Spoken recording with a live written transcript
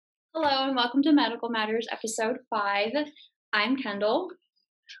Hello and welcome to Medical Matters episode 5. I'm Kendall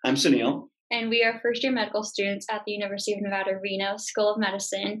I'm Sunil. and we are first year medical students at the University of Nevada, Reno School of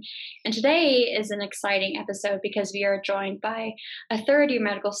Medicine. And today is an exciting episode because we are joined by a third year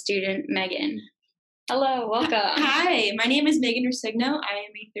medical student, Megan. Hello, welcome. Hi, my name is Megan Rosigno. I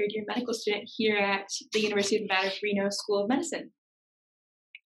am a third year medical student here at the University of Nevada, Reno School of Medicine.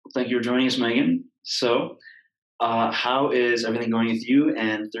 Thank you for joining us, Megan. So, how is everything going with you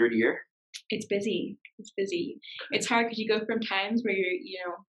and third year? It's busy. It's hard because you go from times where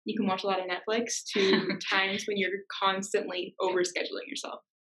you can watch a lot of Netflix to times when you're constantly overscheduling yourself.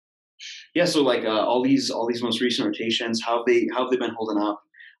 Yeah. So, all these most recent rotations, how have they been holding up?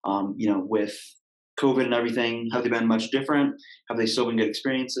 With COVID and everything, have they been much different? Have they still been good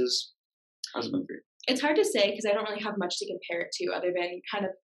experiences? How's it been for you? It's hard to say because I don't really have much to compare it to other than kind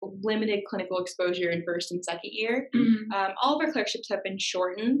of limited clinical exposure in first and second year. Mm-hmm. All of our clerkships have been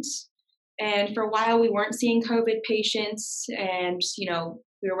shortened. And for a while, we weren't seeing COVID patients, and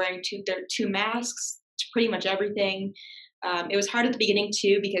we were wearing two masks to pretty much everything. It was hard at the beginning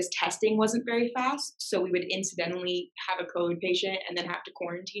too because testing wasn't very fast, so we would incidentally have a COVID patient and then have to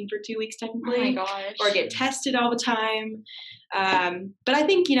quarantine for 2 weeks technically, Oh my gosh. or get tested all the time. But I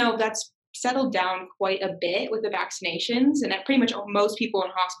think that's settled down quite a bit with the vaccinations, and that pretty much most people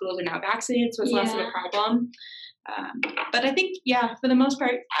in hospitals are now vaccinated, so it's less of a problem. But I think, for the most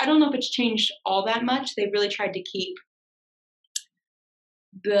part, I don't know if it's changed all that much. They've really tried to keep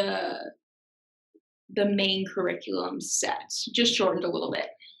the main curriculum set, just shortened a little bit.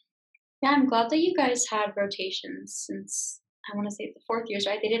 Yeah, I'm glad that you guys had rotations since, I want to say the fourth years,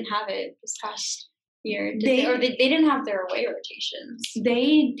 right? They didn't have it this past year. They didn't have their away rotations.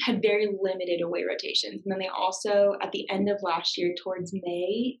 They had very limited away rotations. And then they also, at the end of last year, towards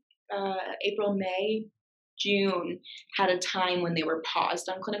April, May, June, had a time when they were paused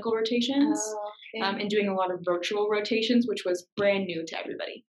on clinical rotations and doing a lot of virtual rotations, which was brand new to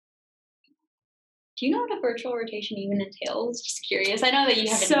everybody. Do you know what a virtual rotation even entails? Just curious. I know that you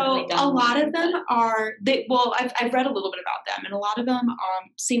haven't really done a lot one, of them are, I've read a little bit about them, and a lot of them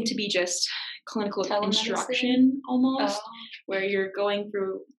seem to be just clinical instruction almost, where you're going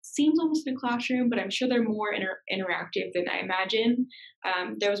through, seems almost like a classroom, but I'm sure they're more interactive than I imagine.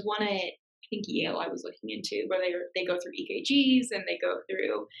 There was one at, I think, Yale I was looking into, where they go through EKGs and they go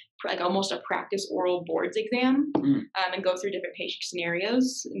through like almost a practice oral boards exam and go through different patient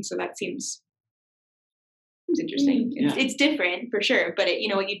scenarios. And so that seems interesting. It's different for sure, but you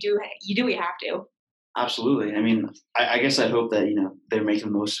do what you have to. Absolutely. I mean, I guess I hope that they're making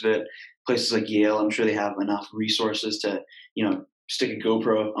the most of it. Places like Yale, I'm sure they have enough resources to stick a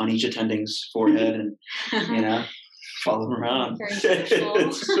GoPro on each attending's forehead and follow them around. Very useful.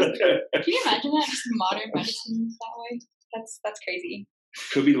 Can you imagine that? Just modern medicine that way? That's crazy.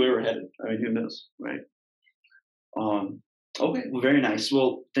 Could be the way we're headed. I mean, who knows, right? Okay, well, very nice.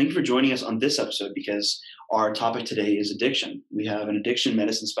 Well, thank you for joining us on this episode because our topic today is addiction. We have an addiction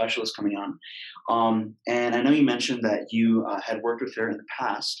medicine specialist coming on. And I know you mentioned that you had worked with her in the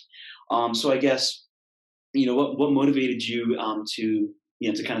past. So I guess, what motivated you to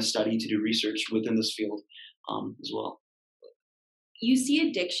kind of study, to do research within this field as well? You see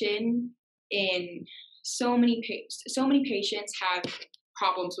addiction in so many patients have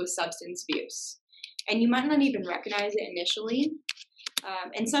problems with substance abuse. And you might not even recognize it initially.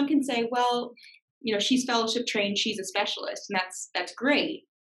 And some can say, well, she's fellowship trained, she's a specialist, and that's great.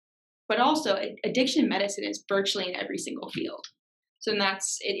 But also, addiction medicine is virtually in every single field. So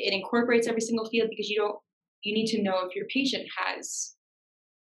it incorporates every single field because you need to know if your patient has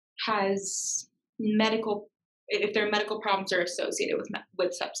if their medical problems are associated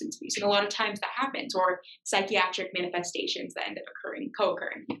with substance abuse. And a lot of times that happens, or psychiatric manifestations that end up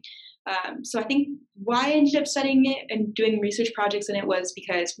co-occurring. So I think why I ended up studying it and doing research projects in it was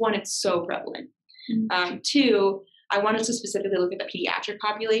because, one, it's so prevalent. Two, I wanted to specifically look at the pediatric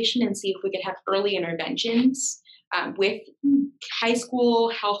population and see if we could have early interventions with high school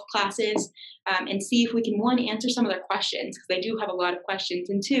health classes and see if we can, one, answer some of their questions, because they do have a lot of questions,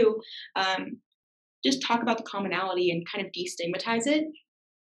 and two, just talk about the commonality and kind of destigmatize it,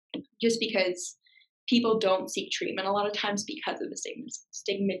 just because people don't seek treatment a lot of times because of the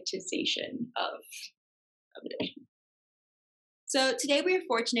stigmatization of addiction. So today we are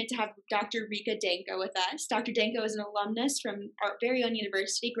fortunate to have Dr. Rika Danko with us. Dr. Danko is an alumnus from our very own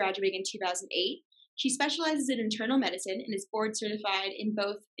university, graduating in 2008. She specializes in internal medicine and is board certified in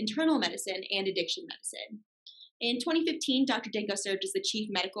both internal medicine and addiction medicine. In 2015, Dr. Danko served as the Chief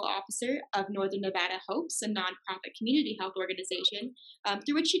Medical Officer of Northern Nevada Hopes, a nonprofit community health organization,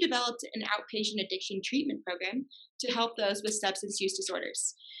 through which she developed an outpatient addiction treatment program to help those with substance use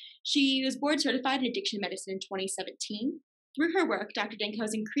disorders. She was board certified in addiction medicine in 2017. Through her work, Dr. Danko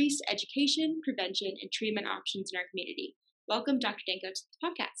has increased education, prevention, and treatment options in our community. Welcome, Dr. Danko, to the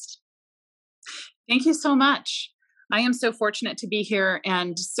podcast. Thank you so much. I am so fortunate to be here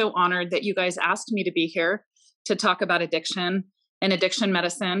and so honored that you guys asked me to be here to talk about addiction and addiction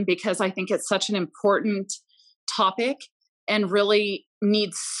medicine, because I think it's such an important topic and really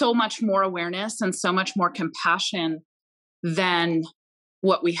needs so much more awareness and so much more compassion than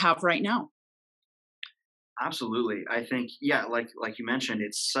what we have right now. Absolutely. I think, yeah, like you mentioned,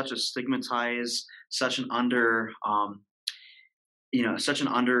 it's such a stigmatized, such an undervalued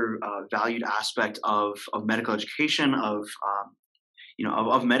aspect of medical education, of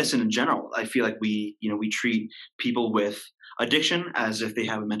medicine in general. I feel like we treat people with addiction as if they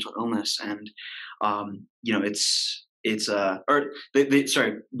have a mental illness, and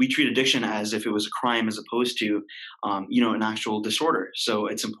we treat addiction as if it was a crime as opposed to an actual disorder. So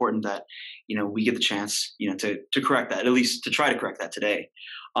it's important that we get the chance to correct that, at least to try to correct that today.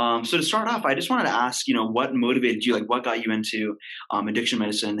 So to start off, I just wanted to ask, what motivated you, like what got you into addiction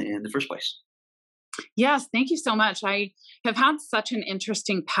medicine in the first place? Yes, thank you so much. I have had such an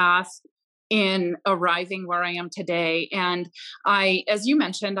interesting path in arriving where I am today. And as you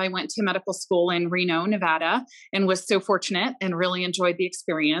mentioned, I went to medical school in Reno, Nevada, and was so fortunate and really enjoyed the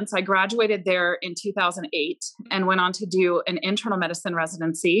experience. I graduated there in 2008 and went on to do an internal medicine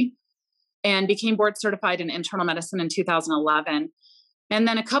residency and became board certified in internal medicine in 2011. And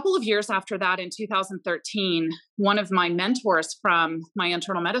then a couple of years after that, in 2013, one of my mentors from my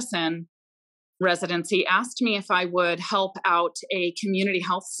internal medicine residency asked me if I would help out a community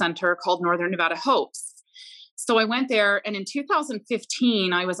health center called Northern Nevada Hopes. So I went there, and in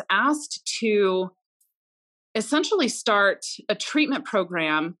 2015, I was asked to essentially start a treatment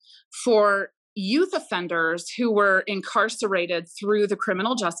program for youth offenders who were incarcerated through the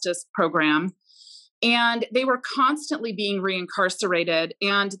criminal justice program. And they were constantly being reincarcerated.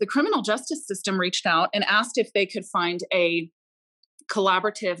 And the criminal justice system reached out and asked if they could find a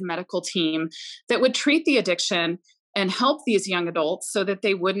collaborative medical team that would treat the addiction and help these young adults so that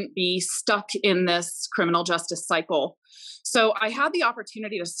they wouldn't be stuck in this criminal justice cycle. So I had the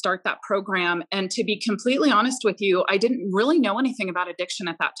opportunity to start that program. And to be completely honest with you, I didn't really know anything about addiction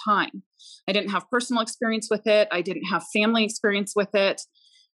at that time. I didn't have personal experience with it. I didn't have family experience with it.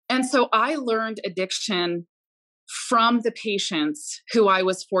 And so I learned addiction from the patients who I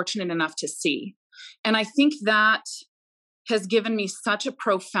was fortunate enough to see. And I think that has given me such a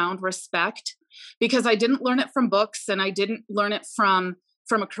profound respect, because I didn't learn it from books and I didn't learn it from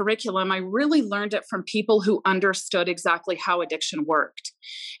a curriculum. I really learned it from people who understood exactly how addiction worked.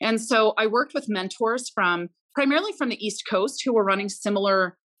 And so I worked with mentors primarily from the East Coast who were running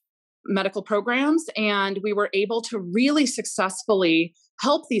similar medical programs. And we were able to really successfully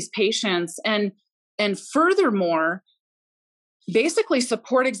help these patients and furthermore, basically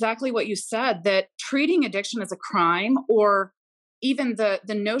support exactly what you said, that treating addiction as a crime, or even the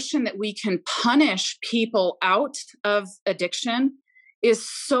notion that we can punish people out of addiction, is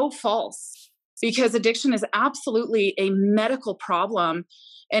so false, because addiction is absolutely a medical problem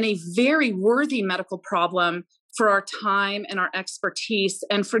and a very worthy medical problem for our time and our expertise,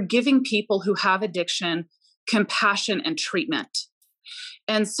 and for giving people who have addiction compassion and treatment.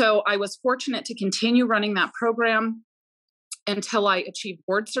 And so I was fortunate to continue running that program until I achieved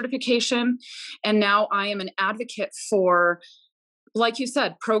board certification. And now I am an advocate for, like you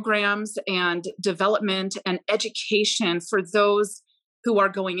said, programs and development and education for those who are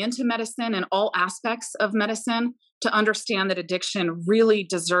going into medicine and all aspects of medicine, to understand that addiction really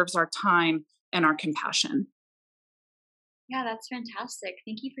deserves our time and our compassion. Yeah, that's fantastic.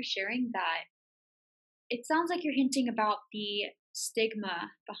 Thank you for sharing that. It sounds like you're hinting about the stigma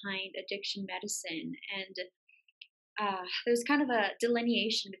behind addiction medicine, and there's kind of a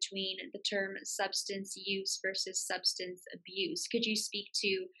delineation between the term substance use versus substance abuse. Could you speak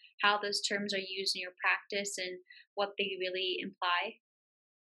to how those terms are used in your practice and what they really imply?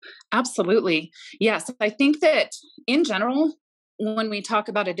 Absolutely. Yes. I think that in general, when we talk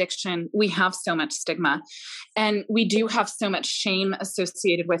about addiction, we have so much stigma, and we do have so much shame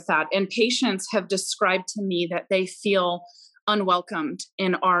associated with that. And patients have described to me that they feel unwelcomed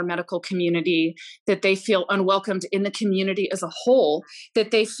in our medical community, that they feel unwelcomed in the community as a whole, that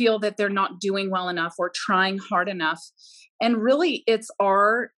they feel that they're not doing well enough or trying hard enough. And really, it's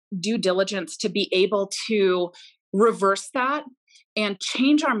our due diligence to be able to reverse that and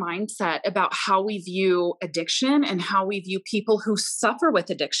change our mindset about how we view addiction and how we view people who suffer with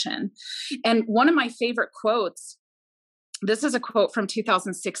addiction. And one of my favorite quotes This is a quote from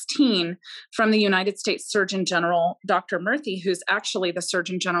 2016 from the United States Surgeon General, Dr. Murthy, who's actually the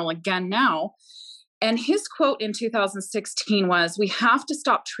Surgeon General again now. And his quote in 2016 was, "We have to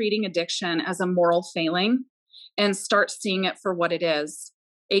stop treating addiction as a moral failing and start seeing it for what it is,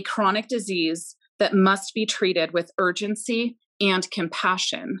 a chronic disease that must be treated with urgency and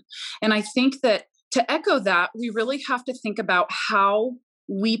compassion." And I think that to echo that, we really have to think about how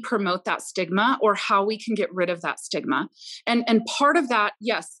we promote that stigma or how we can get rid of that stigma. And part of that,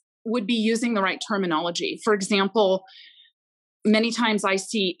 yes, would be using the right terminology. For example, many times I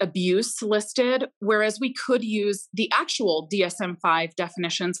see abuse listed, whereas we could use the actual DSM-5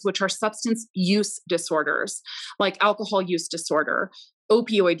 definitions, which are substance use disorders, like alcohol use disorder,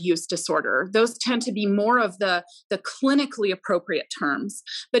 opioid use disorder. Those tend to be more of the clinically appropriate terms.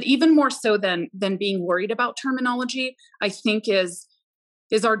 But even more so than being worried about terminology, I think is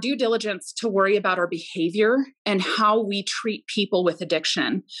our due diligence to worry about our behavior and how we treat people with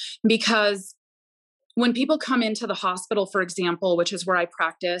addiction. Because when people come into the hospital, for example, which is where I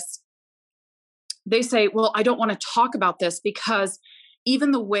practice, they say, "Well, I don't want to talk about this because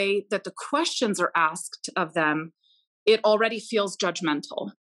even the way that the questions are asked of them, it already feels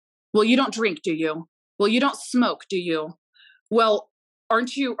judgmental. Well, you don't drink, do you? Well, you don't smoke, do you? Well,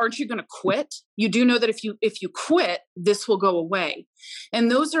 aren't you going to quit? You do know that if you quit, this will go away." And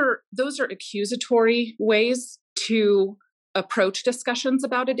those are accusatory ways to approach discussions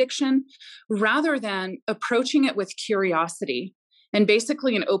about addiction rather than approaching it with curiosity and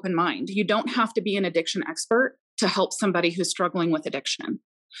basically an open mind. You don't have to be an addiction expert to help somebody who's struggling with addiction.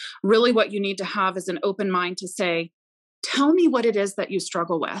 Really, what you need to have is an open mind to say, "Tell me what it is that you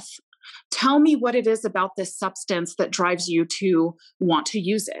struggle with. Tell me what it is about this substance that drives you to want to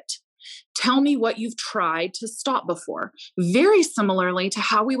use it. Tell me what you've tried to stop before." Very similarly to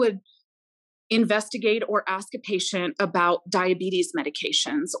how we would investigate or ask a patient about diabetes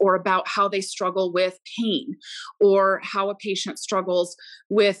medications or about how they struggle with pain or how a patient struggles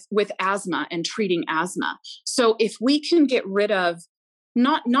with asthma and treating asthma. So if we can get rid of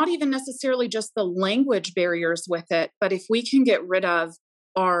not even necessarily just the language barriers with it, but if we can get rid of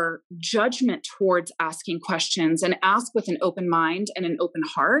our judgment towards asking questions and ask with an open mind and an open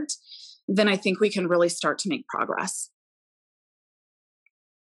heart, then I think we can really start to make progress.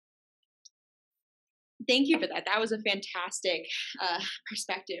 Thank you for that. That was a fantastic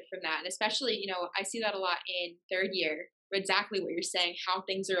perspective from that. And especially, I see that a lot in third year, exactly what you're saying, how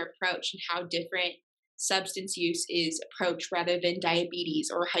things are approached and how different substance use is approached rather than diabetes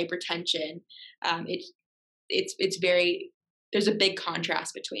or hypertension. It's there's a big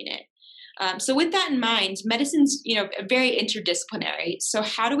contrast between it. So with that in mind, medicine's, very interdisciplinary. So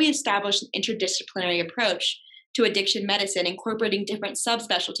how do we establish an interdisciplinary approach to addiction medicine, incorporating different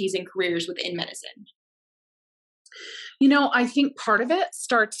subspecialties and careers within medicine? I think part of it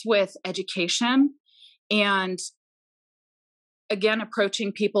starts with education and, again,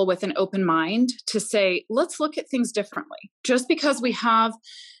 approaching people with an open mind to say, let's look at things differently. Just because we have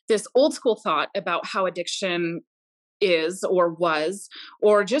this old school thought about how addiction is or was,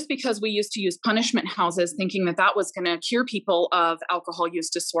 or just because we used to use punishment houses thinking that was going to cure people of alcohol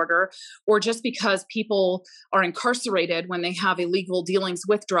use disorder, or just because people are incarcerated when they have illegal dealings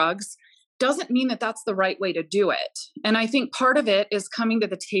with drugs, doesn't mean that that's the right way to do it. And I think part of it is coming to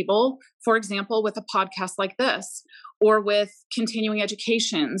the table, for example, with a podcast like this, or with continuing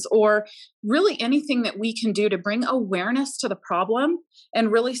educations, or really anything that we can do to bring awareness to the problem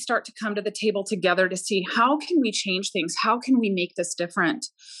and really start to come to the table together to see how can we change things? How can we make this different?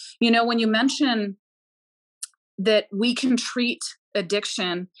 When you mention that we can treat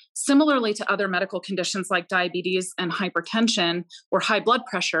addiction similarly to other medical conditions like diabetes and hypertension or high blood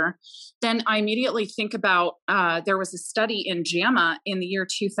pressure, then I immediately think about there was a study in JAMA in the year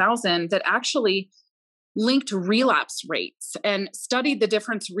 2000 that actually linked relapse rates and studied the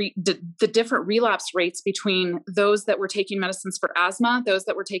different relapse rates between those that were taking medicines for asthma, those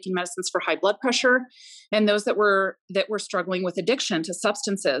that were taking medicines for high blood pressure, and those that were struggling with addiction to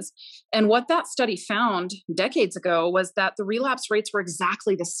substances. And what that study found decades ago was that the relapse rates were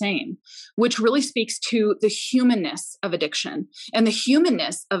exactly the same, which really speaks to the humanness of addiction and the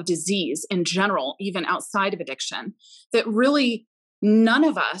humanness of disease in general, even outside of addiction, that really none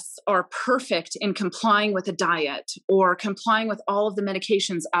of us are perfect in complying with a diet or complying with all of the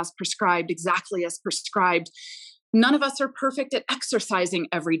medications as prescribed, exactly as prescribed. None of us are perfect at exercising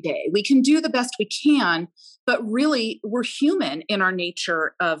every day. We can do the best we can, but really we're human in our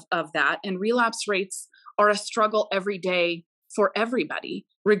nature of that. And relapse rates are a struggle every day for everybody,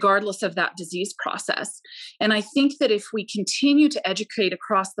 regardless of that disease process. And I think that if we continue to educate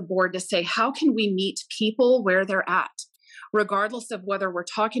across the board to say, how can we meet people where they're at? regardless of whether we're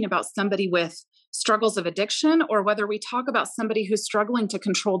talking about somebody with struggles of addiction or whether we talk about somebody who's struggling to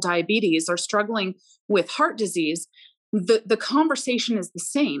control diabetes or struggling with heart disease. The conversation is the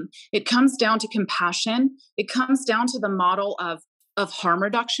same. It comes down to compassion. It comes down to the model of harm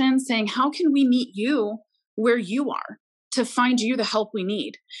reduction, saying, how can we meet you where you are to find you the help we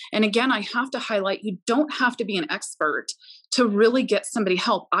need? And again, I have to highlight, you don't have to be an expert to really get somebody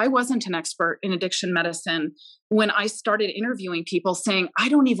help. I wasn't an expert in addiction medicine when I started interviewing people saying, I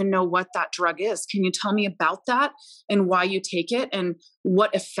don't even know what that drug is. Can you tell me about that and why you take it and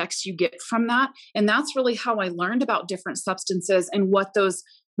what effects you get from that? And that's really how I learned about different substances and what those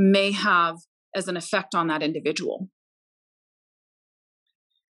may have as an effect on that individual.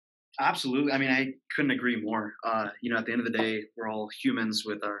 Absolutely. I mean, I couldn't agree more. At the end of the day, we're all humans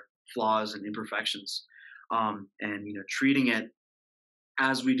with our flaws and imperfections. Treating it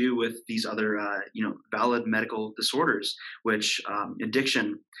as we do with these other, valid medical disorders, which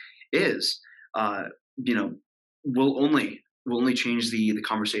addiction is, will only change the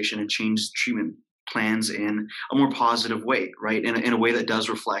conversation and change treatment plans in a more positive way, right? In a way that does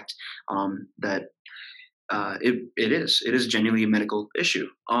reflect that it is genuinely a medical issue.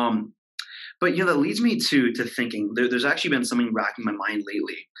 But that leads me to thinking there's actually been something racking my mind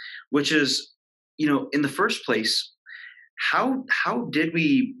lately, which is, in the first place, how did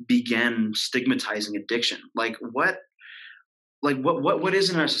we begin stigmatizing addiction? What is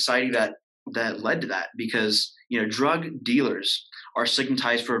in our society that led to that? Because drug dealers are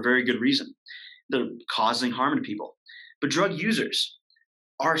stigmatized for a very good reason. They're causing harm to people, but drug users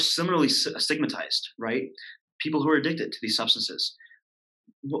are similarly stigmatized, right? People who are addicted to these substances.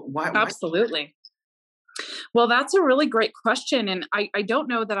 Why? Absolutely. Well, that's a really great question. And I don't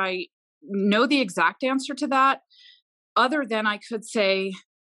know that I know the exact answer to that, other than I could say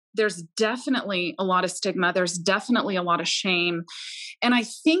there's definitely a lot of stigma. There's definitely a lot of shame. And I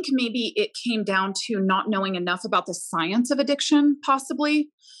think maybe it came down to not knowing enough about the science of addiction, possibly.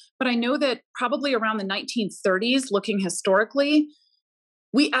 But I know that probably around the 1930s, looking historically,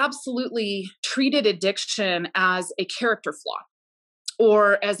 we absolutely treated addiction as a character flaw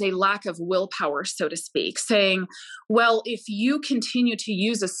or as a lack of willpower, so to speak, saying, well, if you continue to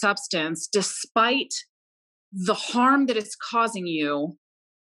use a substance despite the harm that it's causing you,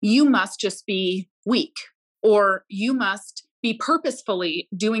 you must just be weak, or you must be purposefully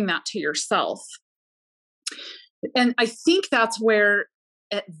doing that to yourself. And I think that's where,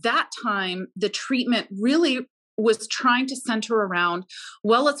 at that time, the treatment really was trying to center around,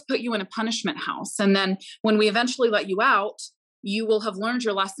 well, let's put you in a punishment house. And then when we eventually let you out, you will have learned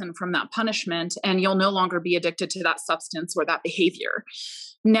your lesson from that punishment and you'll no longer be addicted to that substance or that behavior.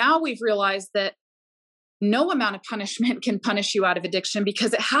 Now we've realized that no amount of punishment can punish you out of addiction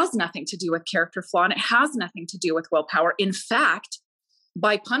because it has nothing to do with character flaw and it has nothing to do with willpower. In fact,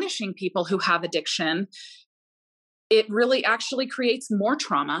 by punishing people who have addiction, it really actually creates more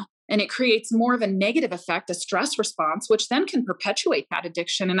trauma and it creates more of a negative effect, a stress response, which then can perpetuate that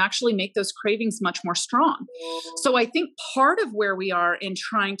addiction and actually make those cravings much more strong. So I think part of where we are in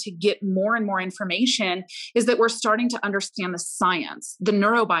trying to get more and more information is that we're starting to understand the science, the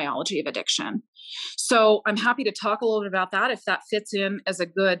neurobiology of addiction. So I'm happy to talk a little bit about that if that fits in as a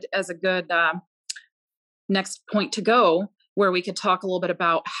good next point to go, where we could talk a little bit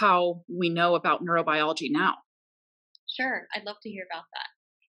about how we know about neurobiology now. Sure. I'd love to hear about that.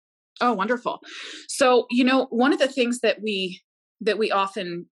 Oh, wonderful. So, one of the things that we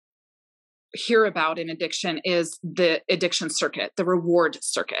often hear about in addiction is the addiction circuit, the reward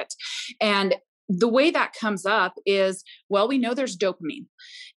circuit. And the way that comes up is, well, we know there's dopamine.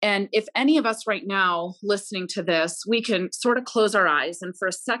 And if any of us right now listening to this, we can sort of close our eyes and for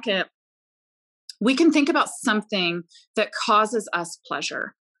a second, we can think about something that causes us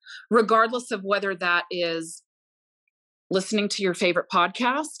pleasure, regardless of whether that is listening to your favorite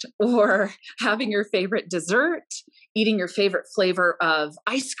podcast or having your favorite dessert, eating your favorite flavor of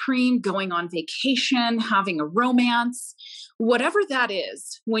ice cream, going on vacation, having a romance, whatever that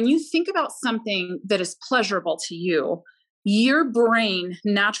is. When you think about something that is pleasurable to you, your brain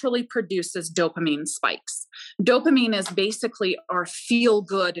naturally produces dopamine spikes. Dopamine is basically our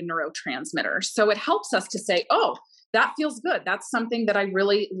feel-good neurotransmitter. So it helps us to say, oh, that feels good. That's something that I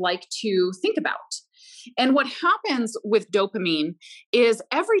really like to think about. And what happens with dopamine is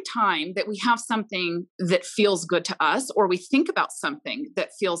every time that we have something that feels good to us, or we think about something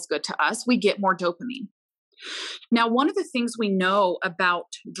that feels good to us, we get more dopamine. Now, one of the things we know about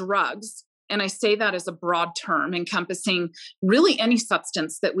drugs, and I say that as a broad term encompassing really any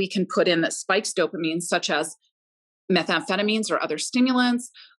substance that we can put in that spikes dopamine, such as methamphetamines or other stimulants,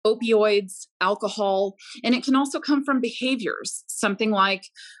 opioids, alcohol, and it can also come from behaviors, something like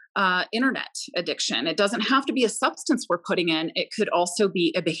internet addiction. It doesn't have to be a substance we're putting in. It could also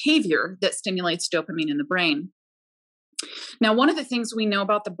be a behavior that stimulates dopamine in the brain. Now, one of the things we know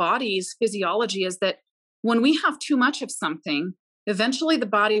about the body's physiology is that when we have too much of something, eventually the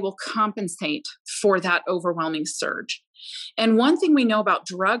body will compensate for that overwhelming surge. And one thing we know about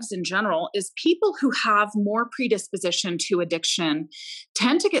drugs in general is people who have more predisposition to addiction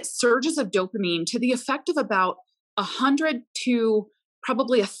tend to get surges of dopamine to the effect of about 100 to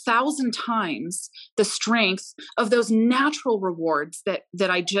probably 1,000 times the strength of those natural rewards that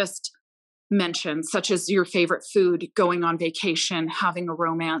I just mentioned, such as your favorite food, going on vacation, having a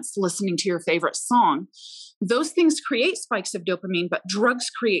romance, listening to your favorite song. Those things create spikes of dopamine, but drugs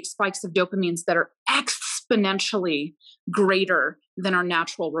create spikes of dopamines that are exponentially greater than our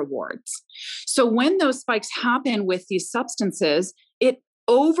natural rewards. So when those spikes happen with these substances, it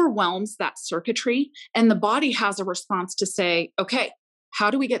overwhelms that circuitry, and the body has a response to say, okay, how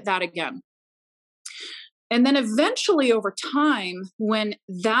do we get that again? And then eventually over time, when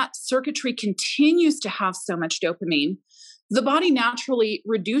that circuitry continues to have so much dopamine, the body naturally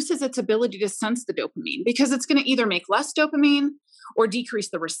reduces its ability to sense the dopamine because it's going to either make less dopamine or decrease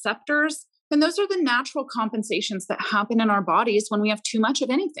the receptors. And those are the natural compensations that happen in our bodies when we have too much of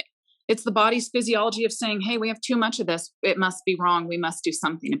anything. It's the body's physiology of saying, hey, we have too much of this. It must be wrong. We must do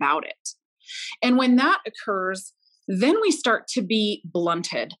something about it. And when that occurs, then we start to be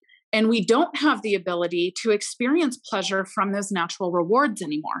blunted and we don't have the ability to experience pleasure from those natural rewards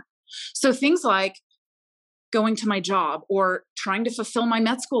anymore. So things like going to my job or trying to fulfill my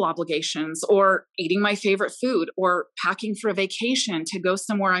med school obligations or eating my favorite food or packing for a vacation to go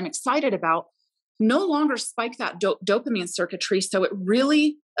somewhere I'm excited about no longer spike that dopamine circuitry. So it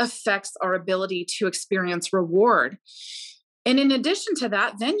really affects our ability to experience reward. And in addition to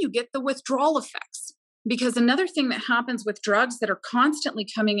that, then you get the withdrawal effects. Because another thing that happens with drugs that are constantly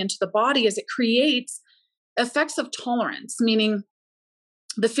coming into the body is it creates effects of tolerance, meaning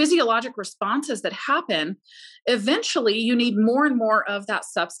the physiologic responses that happen, eventually you need more and more of that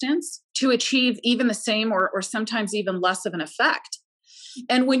substance to achieve even the same or sometimes even less of an effect.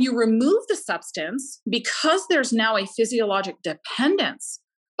 And when you remove the substance, because there's now a physiologic dependence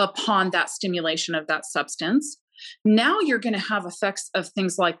upon that stimulation of that substance, now you're going to have effects of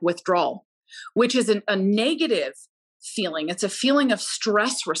things like withdrawal, which is a negative feeling. It's a feeling of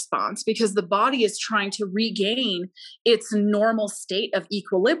stress response because the body is trying to regain its normal state of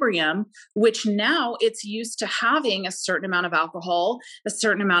equilibrium, which now it's used to having a certain amount of alcohol, a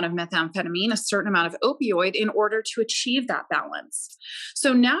certain amount of methamphetamine, a certain amount of opioid in order to achieve that balance.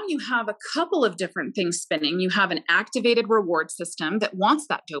 So now you have a couple of different things spinning. You have an activated reward system that wants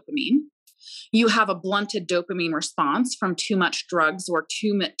that dopamine. You have a blunted dopamine response from too much drugs or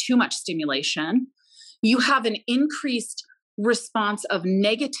too much stimulation. You have an increased response of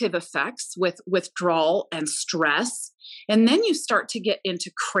negative effects with withdrawal and stress. And then you start to get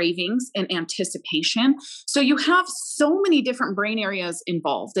into cravings and anticipation. So you have so many different brain areas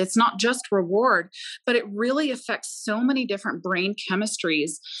involved. It's not just reward, but it really affects so many different brain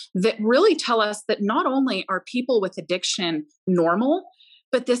chemistries that really tell us that not only are people with addiction normal,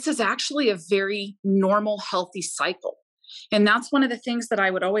 but this is actually a very normal, healthy cycle. And that's one of the things that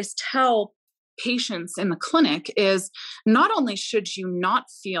I would always tell patients in the clinic is not only should you not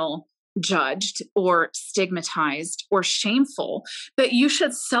feel judged or stigmatized or shameful, but you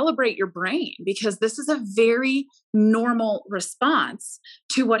should celebrate your brain because this is a very normal response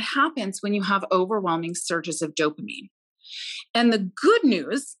to what happens when you have overwhelming surges of dopamine. And the good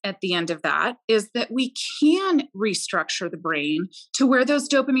news at the end of that is that we can restructure the brain to where those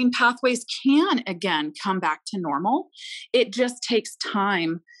dopamine pathways can again come back to normal. It just takes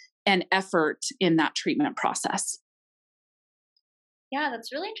time and effort in that treatment process. Yeah,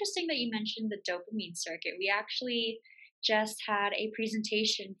 that's really interesting that you mentioned the dopamine circuit. We actually just had a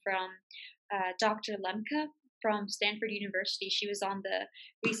presentation from Dr. Lemke from Stanford University. She was on the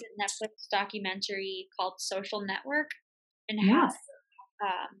recent Netflix documentary called Social Network, and how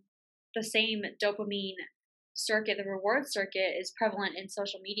the same dopamine circuit, the reward circuit, is prevalent in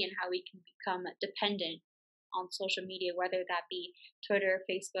social media and how we can become dependent on social media, whether that be Twitter,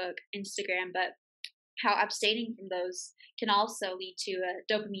 Facebook, Instagram, but how abstaining from those can also lead to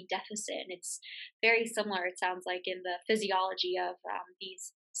a dopamine deficit. And it's very similar, it sounds like, in the physiology of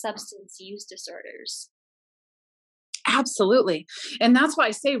these substance use disorders. Absolutely. And that's why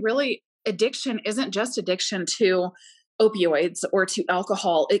I say really addiction isn't just addiction to opioids or to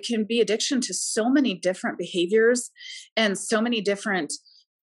alcohol. It can be addiction to so many different behaviors and so many different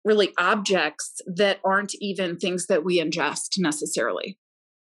really objects that aren't even things that we ingest necessarily.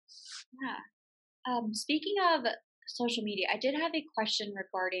 Yeah. Speaking of social media, I did have a question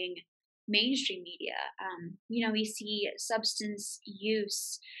regarding mainstream media. We see substance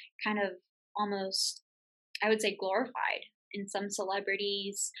use kind of almost, I would say, glorified in some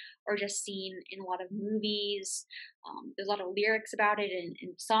celebrities or just seen in a lot of movies. There's a lot of lyrics about it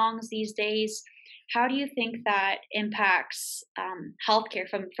in songs these days. How do you think that impacts healthcare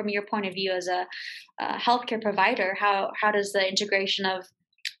from your point of view as a healthcare provider? How does the integration of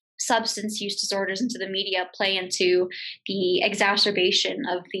substance use disorders into the media play into the exacerbation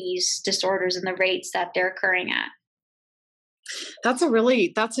of these disorders and the rates that they're occurring at? That's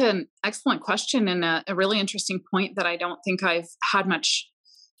an excellent question and a really interesting point that I don't think I've had much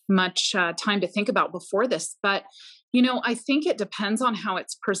time to think about before this. But I think it depends on how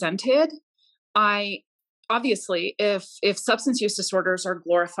it's presented. Obviously, if substance use disorders are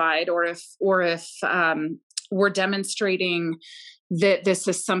glorified, or if we're demonstrating that this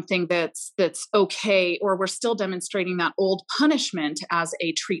is something that's okay, or we're still demonstrating that old punishment as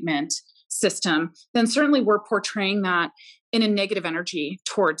a treatment system, then certainly we're portraying that in a negative energy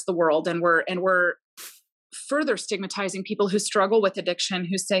towards the world, and we're further stigmatizing people who struggle with addiction,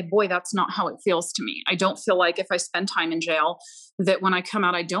 who say, boy, that's not how it feels to me. I don't feel like if I spend time in jail that when I come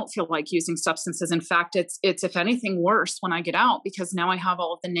out, I don't feel like using substances. In fact, it's if anything worse when I get out, because now I have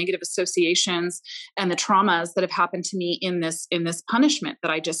all of the negative associations and the traumas that have happened to me in this punishment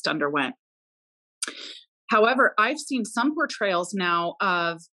that I just underwent. However, I've seen some portrayals now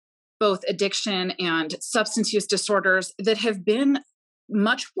of both addiction and substance use disorders that have been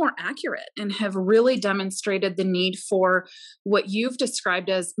much more accurate and have really demonstrated the need for what you've described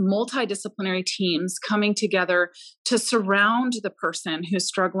as multidisciplinary teams coming together to surround the person who's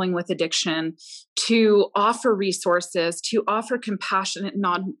struggling with addiction, to offer resources, to offer compassionate,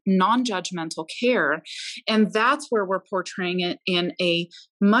 non-judgmental care. And that's where we're portraying it in a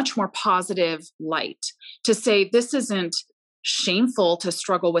much more positive light, to say this isn't shameful to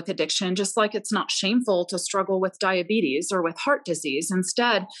struggle with addiction, just like it's not shameful to struggle with diabetes or with heart disease.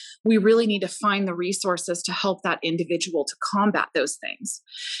 Instead, we really need to find the resources to help that individual to combat those things.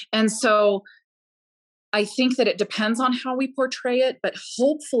 And so I think that it depends on how we portray it, but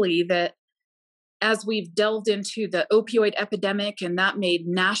hopefully that as we've delved into the opioid epidemic, and that made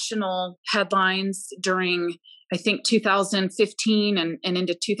national headlines during, I think, 2015 and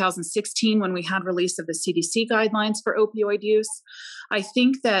into 2016, when we had release of the CDC guidelines for opioid use, I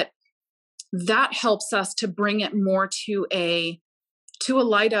think that helps us to bring it more to a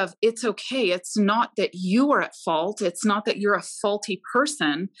light of, it's okay. It's not that you are at fault. It's not that you're a faulty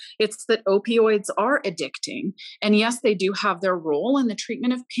person. It's that opioids are addicting. And yes, they do have their role in the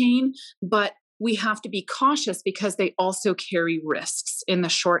treatment of pain, but we have to be cautious because they also carry risks in the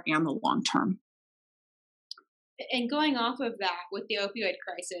short and the long term. And going off of that with the opioid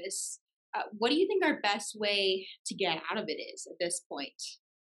crisis, what do you think our best way to get out of it is at this point?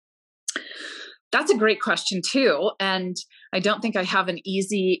 That's a great question too. And I don't think I have an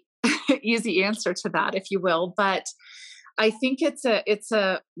easy answer to that, if you will, but I think it's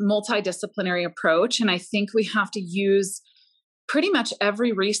a multidisciplinary approach. And I think we have to use pretty much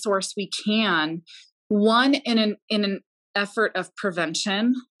every resource we can, one in an effort of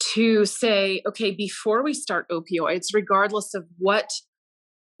prevention, to say, okay, before we start opioids, regardless of what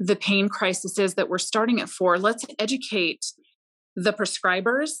the pain crisis is that we're starting it for, let's educate the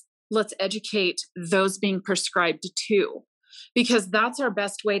prescribers. Let's educate those being prescribed to, because that's our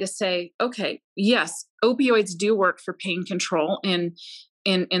best way to say, okay, yes, opioids do work for pain control in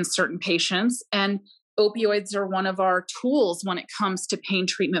certain patients, and opioids are one of our tools when it comes to pain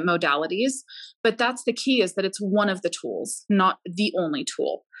treatment modalities. But that's the key, is that it's one of the tools, not the only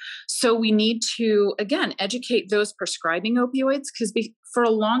tool. So we need to, again, educate those prescribing opioids, because for a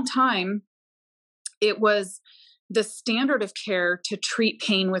long time, it was the standard of care to treat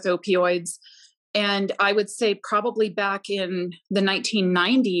pain with opioids. And I would say probably back in the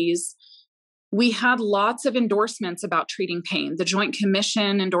 1990s, we had lots of endorsements about treating pain. The Joint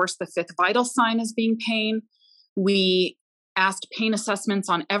Commission endorsed the fifth vital sign as being pain. We asked pain assessments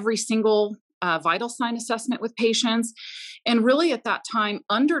on every single vital sign assessment with patients. And really at that time,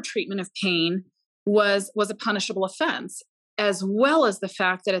 under treatment of pain was a punishable offense, as well as the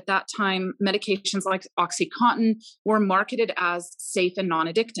fact that at that time, medications like OxyContin were marketed as safe and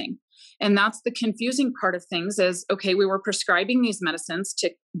non-addicting. And that's the confusing part of things is, okay, we were prescribing these medicines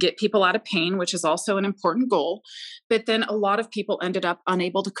to get people out of pain, which is also an important goal. But then a lot of people ended up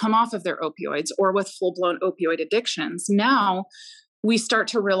unable to come off of their opioids or with full-blown opioid addictions. Now, we start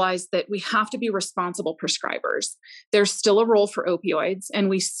to realize that we have to be responsible prescribers. There's still a role for opioids, and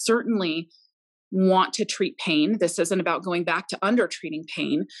we certainly want to treat pain. This isn't about going back to under treating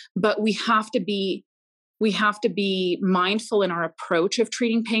pain, but we have to be mindful in our approach of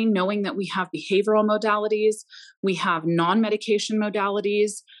treating pain, knowing that we have behavioral modalities, we have non-medication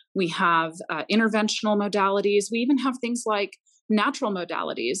modalities, we have interventional modalities, we even have things like natural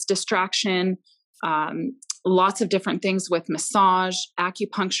modalities, distraction, lots of different things with massage,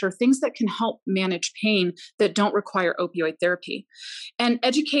 acupuncture, things that can help manage pain that don't require opioid therapy. And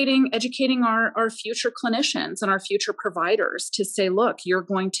educating our future clinicians and our future providers to say, look, you're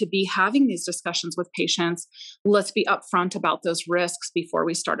going to be having these discussions with patients. Let's be upfront about those risks before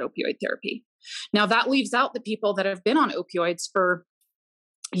we start opioid therapy. Now, that leaves out the people that have been on opioids for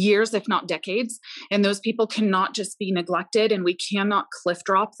years, if not decades. And those people cannot just be neglected, and we cannot cliff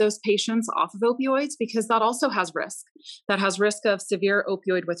drop those patients off of opioids, because that also has risk. That has risk of severe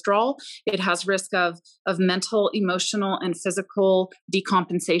opioid withdrawal. It has risk of mental, emotional, and physical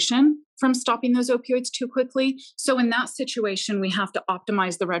decompensation from stopping those opioids too quickly. So in that situation, we have to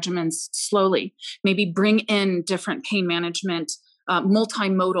optimize the regimens slowly, maybe bring in different pain management,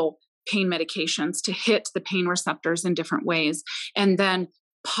 multimodal pain medications to hit the pain receptors in different ways, and then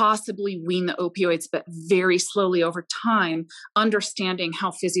possibly wean the opioids, but very slowly over time, understanding how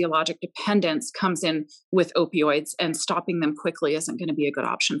physiologic dependence comes in with opioids, and stopping them quickly isn't going to be a good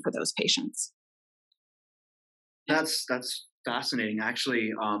option for those patients. That's fascinating. Actually,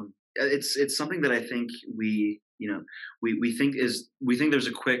 it's something that I think we think there's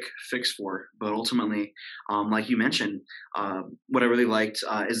a quick fix for, but ultimately, like you mentioned, what I really liked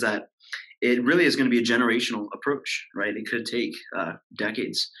is that it really is going to be a generational approach, right? It could take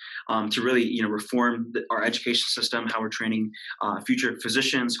decades to really, reform our education system, how we're training future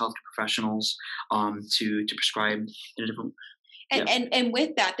physicians, healthcare professionals to prescribe in a different. And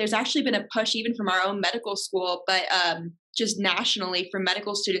with that, there's actually been a push even from our own medical school, but just nationally for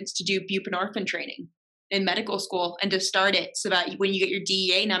medical students to do buprenorphine training in medical school, and to start it so that when you get your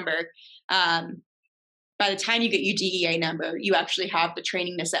DEA number, by the time you get your DEA number, you actually have the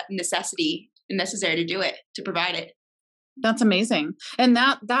training necessary to do it, to provide it. That's amazing. And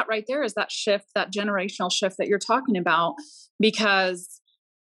that right there is that shift, that generational shift that you're talking about, because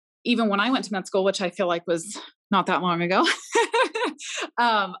even when I went to med school, which I feel like was not that long ago,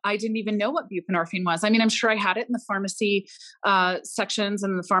 I didn't even know what buprenorphine was. I mean, I'm sure I had it in the pharmacy sections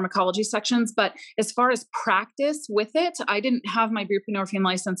and the pharmacology sections, but as far as practice with it, I didn't have my buprenorphine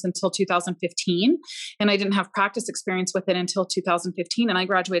license until 2015, and I didn't have practice experience with it until 2015, and I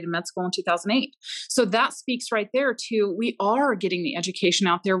graduated med school in 2008. So that speaks right there to, we are getting the education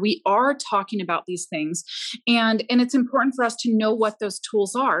out there. We are talking about these things, and it's important for us to know what those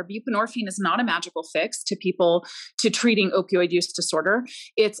tools are. Buprenorphine is not a magical fix to people to treating opioid use disorder.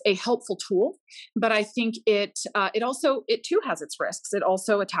 It's a helpful tool, but I think it too has its risks. It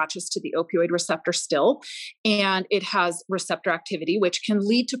also attaches to the opioid receptor still, and it has receptor activity, which can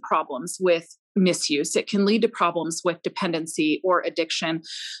lead to problems with misuse. It can lead to problems with dependency or addiction.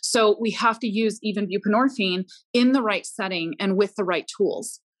 So we have to use even buprenorphine in the right setting and with the right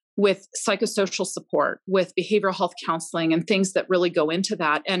tools, with psychosocial support, with behavioral health counseling, and things that really go into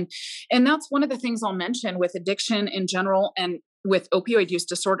that. And that's one of the things I'll mention with addiction in general, and with opioid use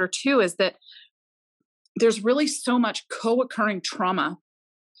disorder too, is that there's really so much co-occurring trauma.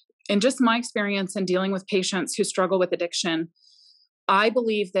 In just my experience in dealing with patients who struggle with addiction, I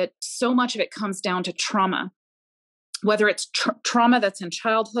believe that so much of it comes down to trauma, whether it's trauma that's in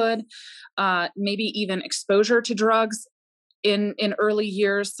childhood, maybe even exposure to drugs in early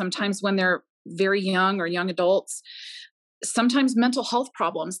years, sometimes when they're very young or young adults, sometimes mental health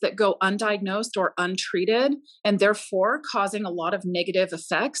problems that go undiagnosed or untreated, and therefore causing a lot of negative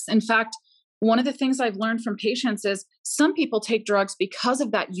effects. In fact, one of the things I've learned from patients is some people take drugs because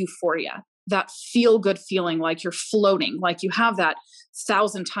of that euphoria, that feel-good feeling, like you're floating, like you have that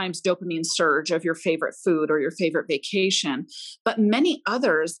 1,000 times dopamine surge of your favorite food or your favorite vacation. But many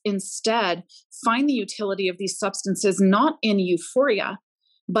others instead find the utility of these substances not in euphoria,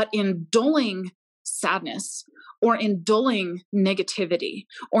 but in dulling sadness, or in dulling negativity,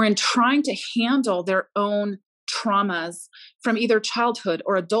 or in trying to handle their own traumas from either childhood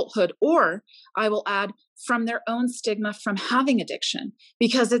or adulthood, or I will add, from their own stigma from having addiction.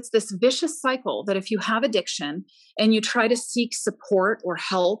 Because it's this vicious cycle that if you have addiction and you try to seek support or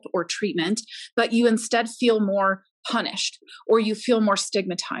help or treatment, but you instead feel more punished, or you feel more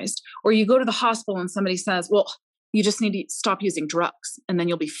stigmatized, or you go to the hospital and somebody says, well, you just need to stop using drugs and then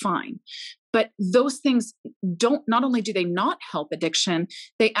you'll be fine. But those things not only do they not help addiction,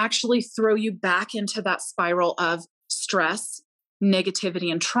 they actually throw you back into that spiral of stress,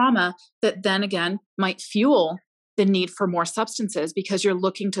 negativity and trauma that then again might fuel the need for more substances because you're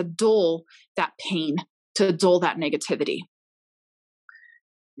looking to dull that pain, to dull that negativity.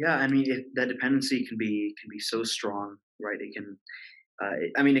 Yeah, I mean, that dependency can be so strong, right? It can,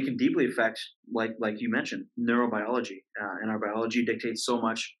 it can deeply affect, like you mentioned, neurobiology, and our biology dictates so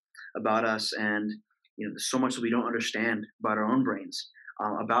much about us, and there's so much that we don't understand about our own brains,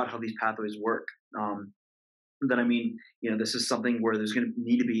 about how these pathways work. That this is something where there's going to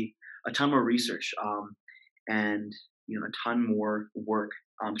need to be a ton more research, and a ton more work,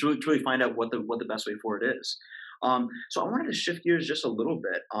 to really find out what the best way forward is. So I wanted to shift gears just a little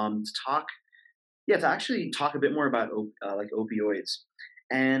bit, to actually talk a bit more about like opioids,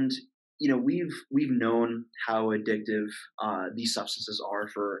 and we've known how addictive these substances are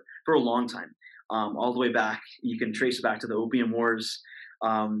for a long time, all the way back. You can trace it back to the Opium Wars,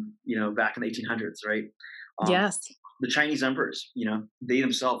 back in the 1800s, right? Yes. The Chinese emperors, they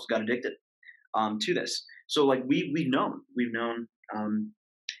themselves got addicted to this. So like we've known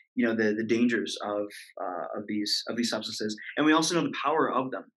the dangers of these substances, and we also know the power of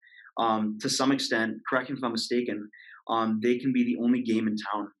them. To some extent, correct me if I'm mistaken, they can be the only game in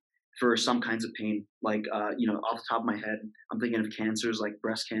town for some kinds of pain. Like off the top of my head, I'm thinking of cancers like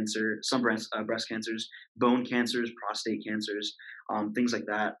breast cancer, some breast cancers, bone cancers, prostate cancers, things like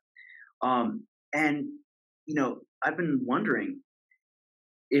that. And I've been wondering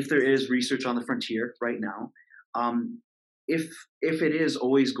if there is research on the frontier right now, if it is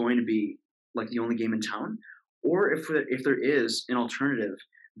always going to be like the only game in town, or if there is an alternative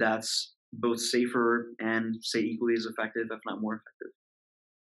that's both safer and, say, equally as effective, if not more effective.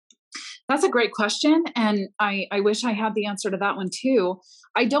 That's a great question. And I wish I had the answer to that one too.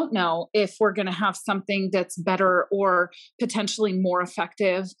 I don't know if we're going to have something that's better or potentially more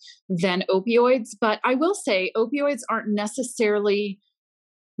effective than opioids, but I will say opioids aren't necessarily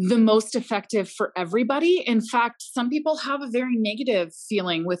the most effective for everybody. In fact, some people have a very negative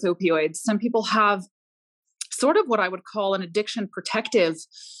feeling with opioids. Some people have sort of what I would call an addiction protective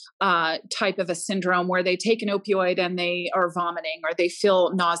type of a syndrome where they take an opioid and they are vomiting or they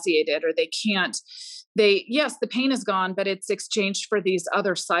feel nauseated or yes, the pain is gone, but it's exchanged for these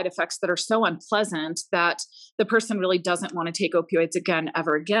other side effects that are so unpleasant that the person really doesn't want to take opioids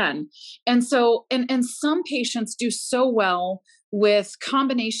ever again. And so, and some patients do so well with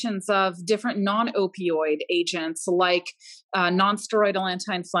combinations of different non-opioid agents like non-steroidal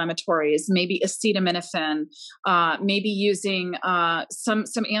anti-inflammatories, maybe acetaminophen, maybe using some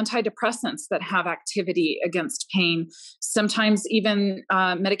antidepressants that have activity against pain, sometimes even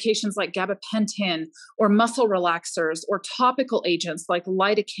medications like gabapentin or muscle relaxers or topical agents like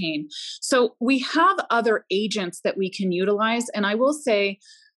lidocaine. So we have other agents that we can utilize. And I will say,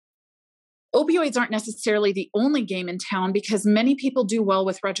 opioids aren't necessarily the only game in town because many people do well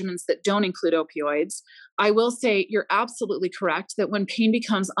with regimens that don't include opioids. I will say you're absolutely correct that when pain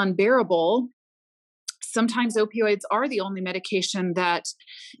becomes unbearable, sometimes opioids are the only medication that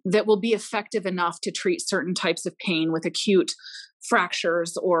will be effective enough to treat certain types of pain with acute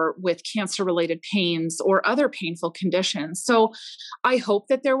fractures or with cancer-related pains or other painful conditions. So I hope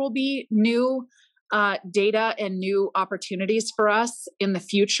that there will be new data and new opportunities for us in the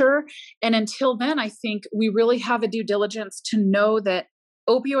future. And until then, I think we really have a due diligence to know that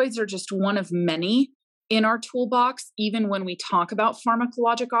opioids are just one of many in our toolbox, even when we talk about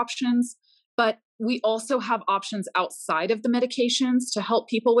pharmacologic options. But we also have options outside of the medications to help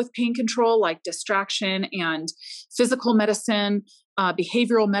people with pain control, like distraction and physical medicine,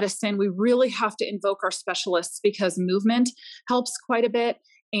 behavioral medicine. We really have to invoke our specialists because movement helps quite a bit,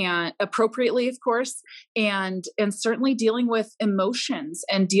 and appropriately, of course, and certainly dealing with emotions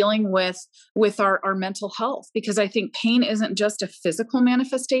and dealing with our mental health, because I think pain isn't just a physical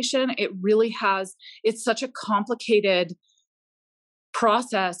manifestation. It's such a complicated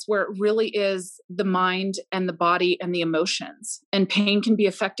process where it really is the mind and the body and the emotions, and pain can be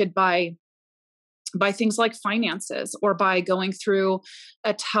affected by things like finances, or by going through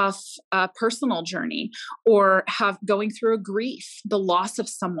a tough personal journey, or going through a grief, the loss of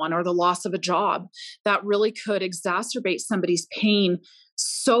someone or the loss of a job that really could exacerbate somebody's pain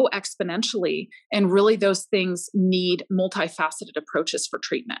so exponentially. And really those things need multifaceted approaches for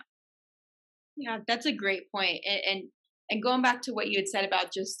treatment. Yeah, that's a great point. And going back to what you had said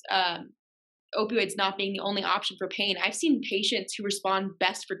about just opioids not being the only option for pain, I've seen patients who respond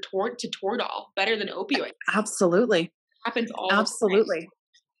best to Toradol better than opioids. Absolutely. It happens all Absolutely.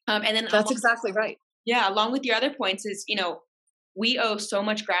 the time. And then that's exactly right. Yeah, along with your other points is, we owe so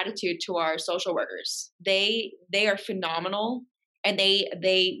much gratitude to our social workers. They are phenomenal, and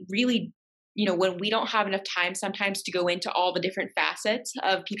they really when we don't have enough time sometimes to go into all the different facets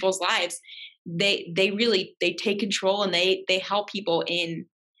of people's lives, they take control, and they help people in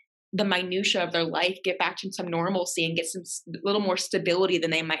the minutia of their life get back to some normalcy and get some little more stability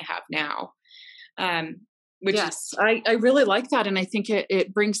than they might have now. I really like that. And I think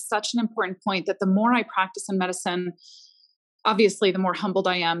it brings such an important point that the more I practice in medicine, obviously the more humbled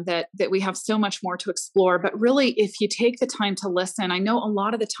I am that we have so much more to explore. But really, if you take the time to listen, I know a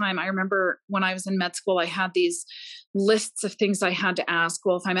lot of the time, I remember when I was in med school, I had these lists of things I had to ask.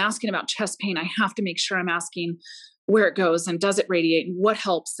 Well, if I'm asking about chest pain, I have to make sure I'm asking where it goes and does it radiate and what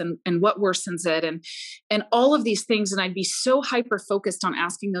helps and what worsens it and all of these things. And I'd be so hyper focused on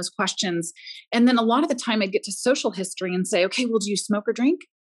asking those questions. And then a lot of the time I'd get to social history and say, okay, well, do you smoke or drink?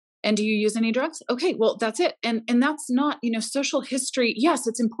 And do you use any drugs? Okay, well, that's it. And that's not, social history. Yes,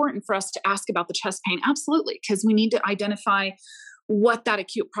 it's important for us to ask about the chest pain. Absolutely. Because we need to identify what that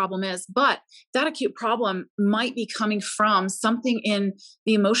acute problem is. But that acute problem might be coming from something in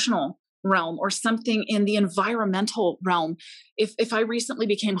the emotional realm or something in the environmental realm. If I recently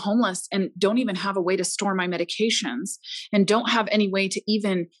became homeless and don't even have a way to store my medications and don't have any way to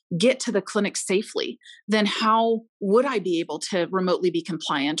even get to the clinic safely, then how would I be able to remotely be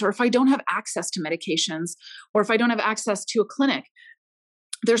compliant? Or if I don't have access to medications, or if I don't have access to a clinic,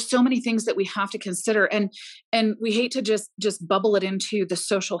 there's so many things that we have to consider, and we hate to just bubble it into the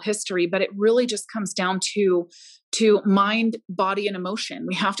social history, but it really just comes down to mind, body, and emotion.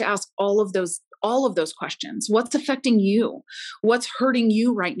 We have to ask all of those questions. What's affecting you? What's hurting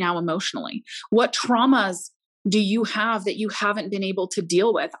you right now emotionally? What traumas do you have that you haven't been able to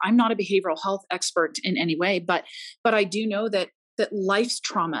deal with? I'm not a behavioral health expert in any way, but I do know that life's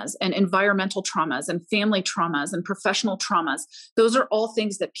traumas and environmental traumas and family traumas and professional traumas, those are all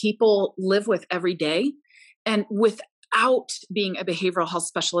things that people live with every day. And without being a behavioral health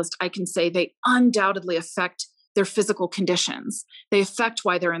specialist, I can say they undoubtedly affect their physical conditions. They affect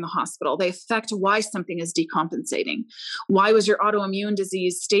why they're in the hospital. They affect why something is decompensating. Why was your autoimmune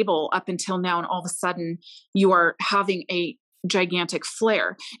disease stable up until now, and all of a sudden you are having a gigantic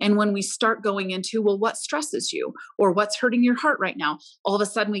flare? And when we start going into, well, what stresses you or what's hurting your heart right now, all of a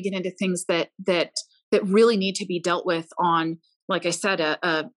sudden we get into things that really need to be dealt with on, like I said,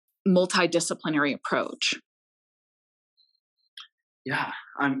 a multidisciplinary approach. Yeah,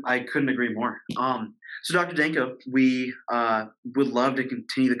 I couldn't agree more. So Dr. Danko, we would love to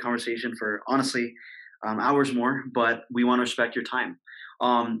continue the conversation for honestly hours more, but we want to respect your time.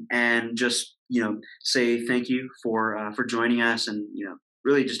 And just say thank you for joining us, and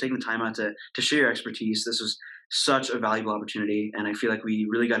really just taking the time out to share your expertise. This was such a valuable opportunity, and I feel like we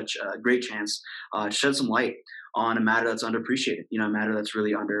really got a great chance to shed some light on a matter that's underappreciated. A matter that's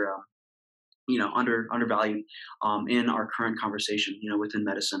really undervalued in our current conversation. Within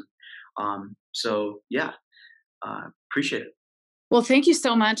medicine. So yeah, appreciate it. Well, thank you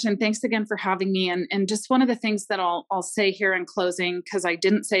so much. And thanks again for having me. And just one of the things that I'll say here in closing, because I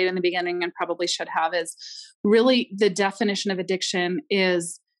didn't say it in the beginning and probably should have, is really the definition of addiction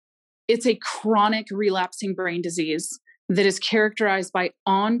is it's a chronic relapsing brain disease that is characterized by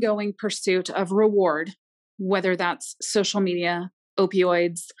ongoing pursuit of reward, whether that's social media,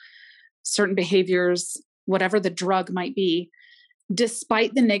 opioids, certain behaviors, whatever the drug might be,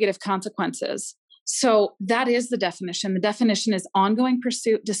 despite the negative consequences. So that is the definition. The definition is ongoing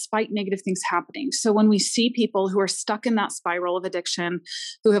pursuit despite negative things happening. So when we see people who are stuck in that spiral of addiction,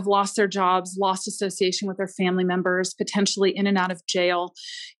 who have lost their jobs, lost association with their family members, potentially in and out of jail,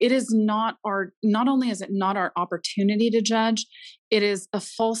 it is not only is it not our opportunity to judge, it is a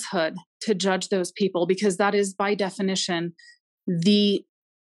falsehood to judge those people, because that is by definition the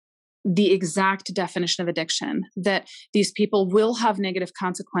exact definition of addiction, that these people will have negative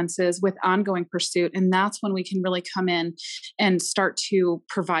consequences with ongoing pursuit. And that's when we can really come in and start to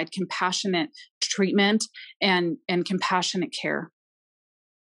provide compassionate treatment and compassionate care.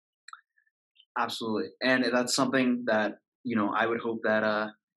 Absolutely. And that's something that, I would hope that,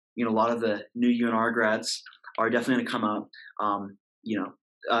 a lot of the new UNR grads are definitely going to come out,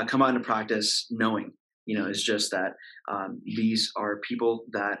 come out into practice knowing, is just that these are people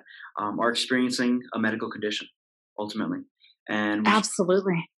that are experiencing a medical condition ultimately, and we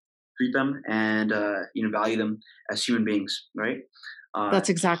absolutely treat them and value them as human beings, right? That's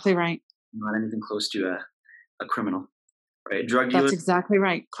exactly right. Not anything close to a criminal, right? Drug dealers. That's exactly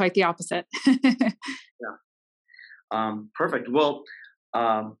right. Quite the opposite. Yeah. Perfect. Well,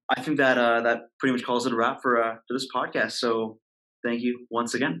 I think that pretty much calls it a wrap for this podcast. So thank you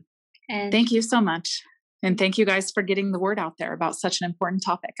once again. And thank you so much. And thank you guys for getting the word out there about such an important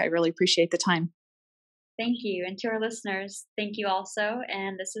topic. I really appreciate the time. Thank you. And to our listeners, thank you also.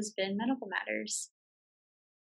 And this has been Medical Matters.